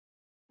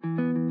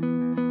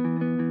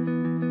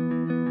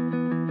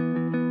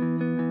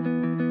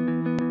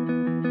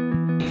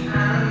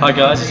Hi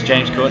guys, it's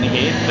James Courtney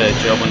here for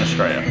JELD-WEN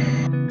Australia.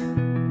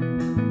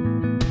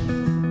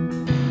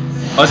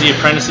 Aussie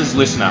apprentices,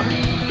 listen up.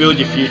 Build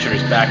Your Future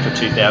is back for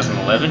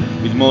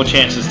 2011 with more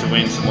chances to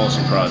win some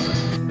awesome prizes.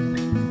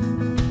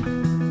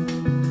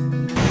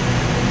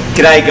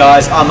 G'day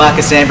guys, I'm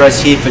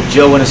Ambrose here for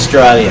JELD-WEN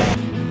Australia.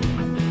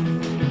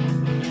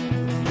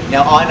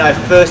 Now I know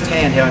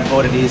firsthand how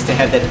important it is to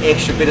have that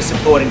extra bit of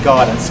support and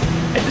guidance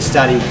at the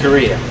start of your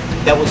career.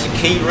 That was the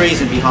key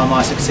reason behind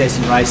my success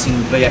in racing in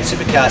the V8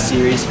 Supercar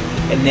Series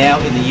and now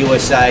in the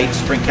USA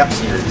Sprint Cup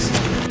Series.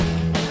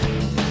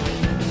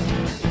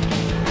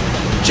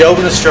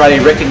 JELD-WEN Australia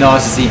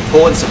recognises the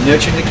importance of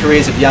nurturing the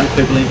careers of young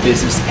people in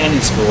business and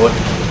in sport,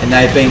 and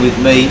they've been with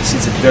me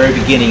since the very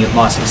beginning of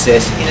my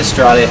success in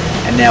Australia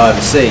and now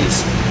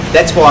overseas.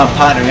 That's why I'm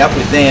partnering up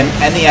with them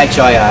and the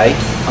HIA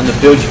on the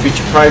Build Your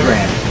Future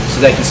program, so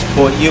they can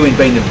support you in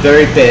being the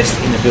very best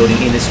in the building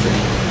industry.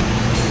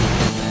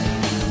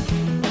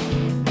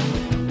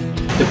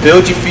 The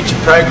Build Your Future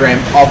program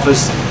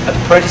offers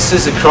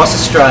apprentices across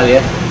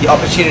Australia the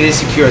opportunity to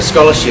secure a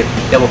scholarship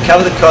that will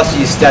cover the cost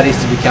of your studies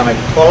to become a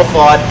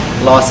qualified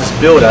licensed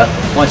builder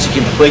once you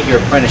complete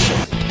your apprenticeship.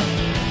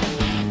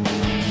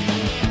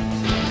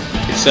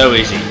 It's so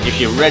easy. If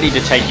you're ready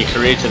to take your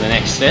career to the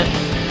next step,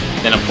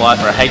 then apply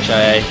for a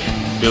HIA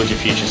Build Your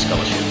Future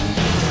scholarship.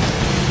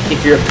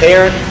 If you're a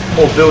parent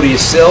or builder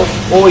yourself,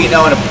 or you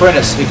know an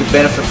apprentice who could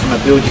benefit from a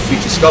Build Your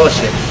Future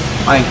scholarship,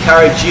 I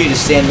encourage you to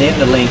send them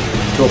the link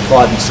to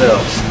apply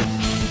themselves.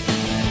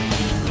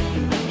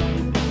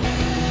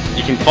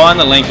 You can find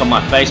the link on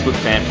my Facebook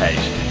fan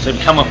page, so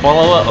become a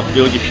follower of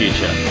Build Your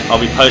Future. I'll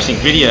be posting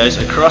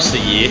videos across the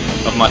year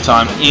of my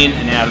time in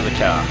and out of the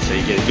car, so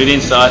you get a good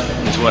insight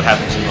into what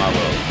happens in my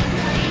world.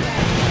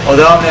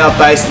 Although I'm now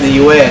based in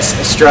the US,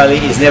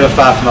 Australia is never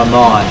far from my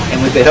mind,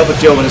 and with the help of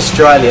JELD-WEN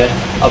Australia,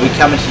 I'll be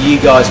coming to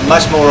you guys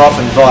much more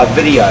often via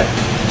video.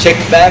 Check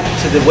back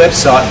to the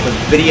website for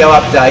video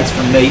updates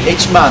from me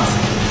each month,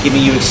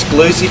 giving you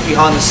exclusive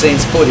behind the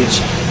scenes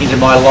footage into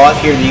my life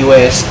here in the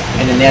US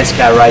and the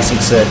NASCAR racing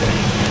circuit.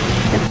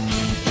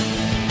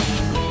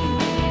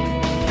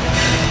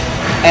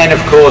 And of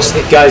course,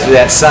 it goes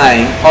without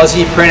saying,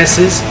 Aussie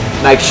apprentices,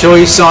 make sure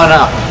you sign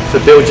up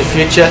for Build Your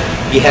Future.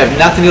 You have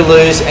nothing to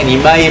lose and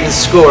you may even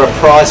score a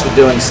prize for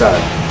doing so.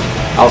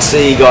 I'll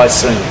see you guys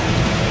soon.